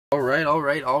All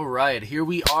right. Here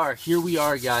we are,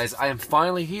 guys. I am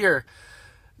finally here,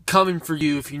 coming for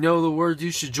you. If you know the words, you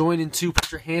should join in too.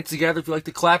 Put your hands together if you like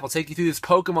to clap. I'll take you through this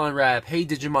Pokemon rap. Hey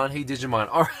Digimon.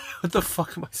 All right, what the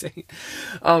fuck am I saying?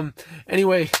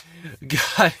 Anyway,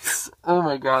 guys. Oh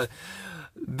my god,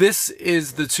 this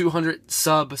is the 200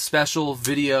 sub special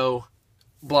video.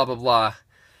 Blah blah blah.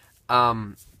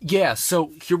 Yeah,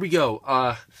 so here we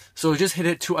go. So I just hit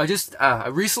it. I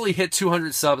recently hit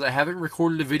 200 subs. I haven't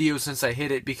recorded a video since I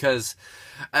hit it because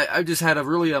I just had a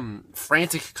really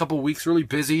frantic couple weeks, really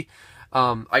busy.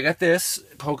 I got this,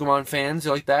 Pokemon fans,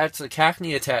 you like that? It's a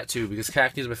Cacnea tattoo because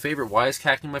Cacnea is my favorite. Why is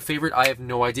Cacnea my favorite? I have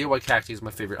no idea why Cacnea is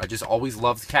my favorite. I just always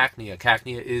loved Cacnea.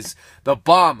 Cacnea is the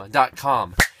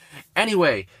bomb.com.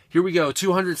 Anyway, here we go.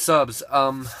 200 subs.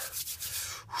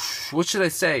 What should I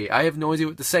say? I have no idea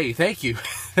what to say. Thank you.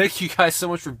 Thank you guys so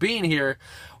much for being here,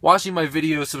 watching my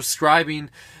videos, subscribing,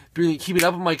 keeping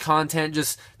up with my content,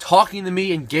 just talking to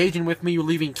me, engaging with me,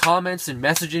 leaving comments and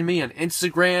messaging me on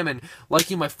Instagram and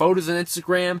liking my photos on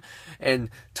Instagram and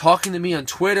talking to me on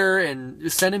Twitter and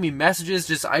sending me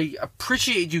messages. I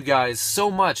appreciate you guys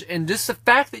so much. And just the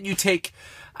fact that you take,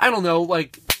 I don't know,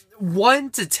 like 1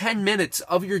 to 10 minutes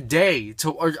of your day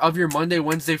or of your Monday,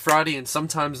 Wednesday, Friday, and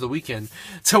sometimes the weekend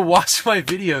to watch my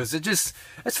videos.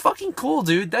 It's fucking cool,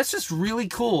 dude. That's just really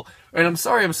cool. And I'm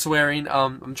sorry I'm swearing.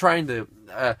 I'm trying to,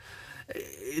 I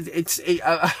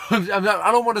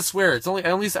don't want to swear. It's only,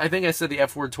 I think I said the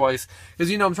F word twice.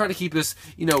 Because, I'm trying to keep this,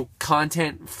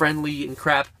 content friendly and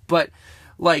crap. But,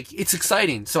 like, it's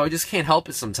exciting. So I just can't help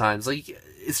it sometimes. Like,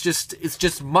 it's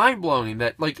just mind blowing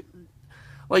that, like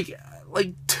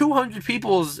 200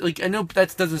 people is, like, I know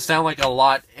that doesn't sound like a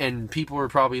lot, and people are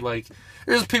probably like,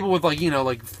 there's people with, like,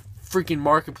 like freaking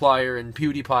Markiplier and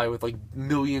PewDiePie with, like,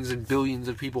 millions and billions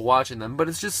of people watching them, but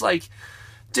it's just like,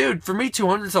 dude, for me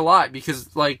 200 is a lot,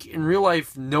 because, like, in real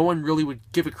life, no one really would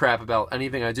give a crap about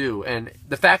anything I do, and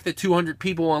the fact that 200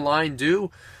 people online do,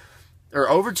 or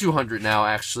over 200 now,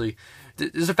 actually,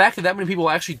 there's the fact that that many people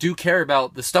actually do care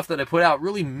about the stuff that I put out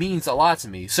really means a lot to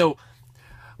me. So,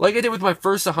 like I did with my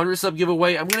first 100 sub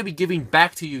giveaway, I'm going to be giving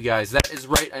back to you guys. That is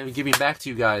right, I'm giving back to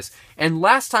you guys. And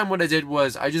last time what I did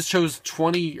was, I just chose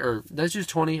 20, or did I choose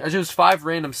 20? I chose 5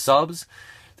 random subs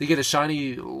to get a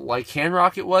shiny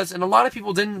Lycanroc it was, and a lot of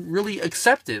people didn't really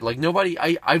accept it. Like, nobody,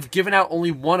 I've given out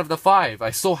only 1 of the 5. I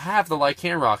still have the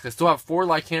Lycanroc. I still have 4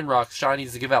 Lycanroc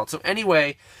shinies to give out. So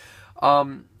anyway,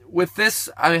 with this,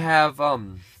 I have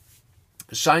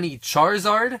shiny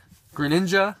Charizard,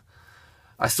 Greninja,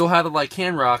 I still have the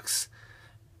Lycanrocs,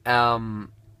 and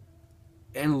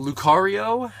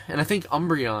Lucario, and I think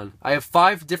Umbreon. I have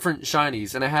 5 different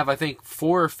shinies, and I have, I think,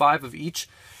 4 or 5 of each.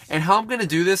 And how I'm going to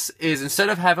do this is, instead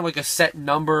of having, like, a set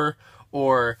number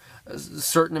or a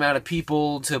certain amount of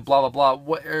people to blah, blah,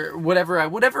 blah, whatever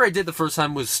I did the first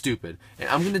time was stupid. And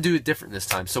I'm going to do it different this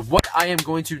time. So what I am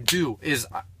going to do is,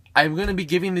 I'm going to be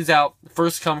giving these out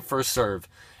first come, first serve.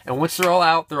 And once they're all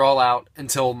out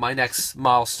until my next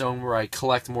milestone where I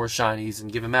collect more shinies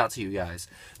and give them out to you guys.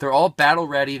 They're all battle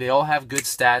ready. They all have good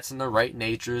stats and the right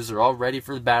natures. They're all ready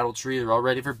for the battle tree. They're all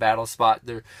ready for battle spot.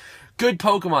 They're good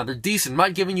Pokemon. They're decent. I'm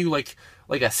not giving you like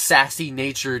a sassy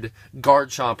natured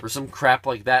Garchomp or some crap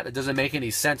like that. It doesn't make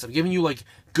any sense. I'm giving you like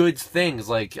good things.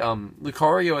 Like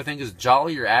Lucario I think is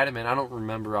jolly or adamant. I don't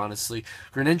remember honestly.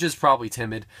 Greninja's probably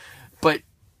timid. But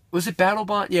was it Battle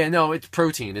Bond? Yeah, no, it's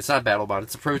Protein. It's not Battle Bond.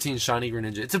 It's a Protein Shiny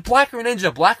Greninja. It's a Black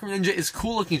Greninja. Black Greninja is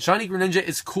cool looking. Shiny Greninja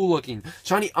is cool looking.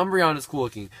 Shiny Umbreon is cool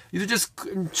looking. These are just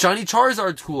Shiny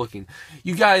Charizard's cool looking.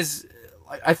 You guys,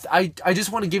 I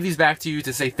just want to give these back to you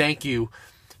to say thank you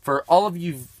for all of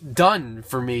you've done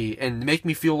for me and make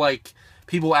me feel like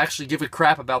people actually give a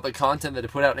crap about the content that I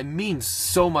put out. It means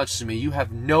so much to me. You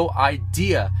have no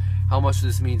idea how much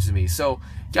this means to me. So,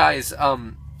 guys,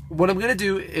 what I'm going to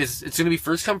do is, it's going to be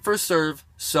first come, first serve,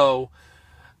 so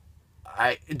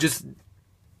I just,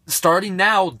 starting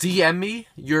now, DM me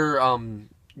your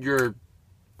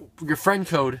friend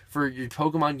code for your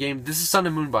Pokemon game. This is Sun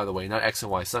and Moon, by the way, not X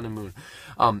and Y, Sun and Moon.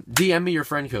 DM me your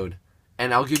friend code,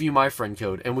 and I'll give you my friend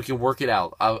code, and we can work it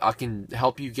out. I can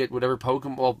help you get whatever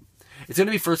Pokemon, well, it's going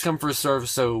to be first come, first serve,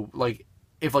 so, like,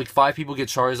 if, like, 5 people get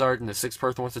Charizard and the 6th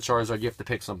person wants a Charizard, you have to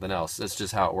pick something else. That's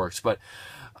just how it works, but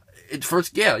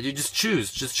first, yeah, you just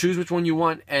choose which one you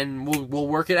want, and we'll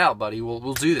work it out, buddy.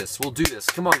 We'll do this.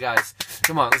 Come on, guys.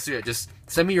 Come on, let's do it. Just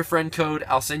send me your friend code.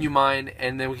 I'll send you mine,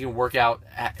 and then we can work out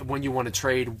when you want to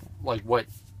trade. Like what?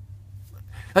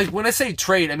 Like when I say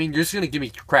trade, I mean you're just gonna give me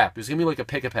crap. Just give me like a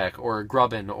Pick-a-Peck or a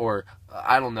Grubbin or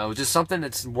I don't know, just something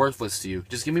that's worthless to you.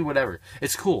 Just give me whatever.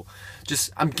 It's cool.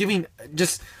 I'm giving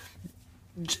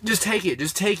just take it.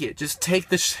 Just take it. Just take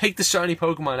the shiny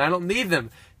Pokemon. I don't need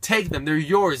them. Take them. They're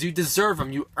yours. You deserve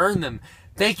them. You earn them.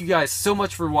 Thank you guys so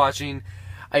much for watching.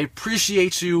 I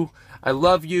appreciate you. I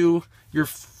love you. You're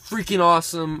freaking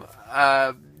awesome.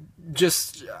 I'll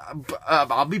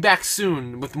be back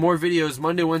soon with more videos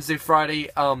Monday, Wednesday, Friday.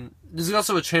 There's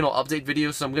also a channel update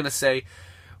video, so I'm going to say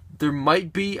there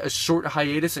might be a short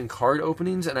hiatus in card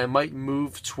openings, and I might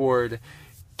move toward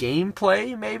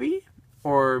gameplay, maybe?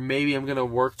 Or maybe I'm going to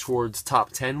work towards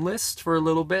top 10 list for a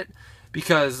little bit,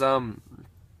 because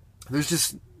there's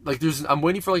just, like, I'm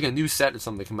waiting for, like, a new set or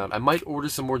something to come out. I might order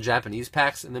some more Japanese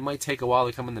packs, and it might take a while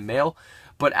to come in the mail.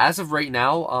 But as of right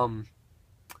now,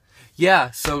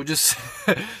 yeah, so just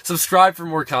subscribe for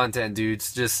more content,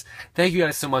 dudes. Just thank you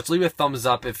guys so much. Leave a thumbs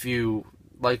up if you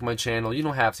like my channel. You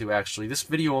don't have to, actually. This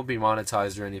video won't be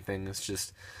monetized or anything. It's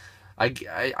just,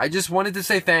 I just wanted to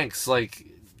say thanks. Like,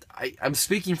 I'm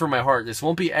speaking from my heart. This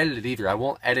won't be edited either. I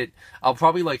won't edit. I'll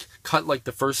probably, like, cut, like,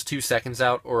 the first 2 seconds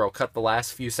out, or I'll cut the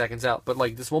last few seconds out. But,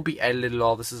 like, this won't be edited at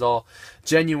all. This is all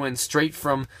genuine, straight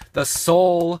from the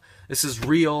soul. This is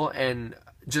real, and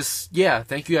just, yeah,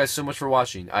 thank you guys so much for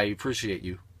watching. I appreciate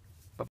you.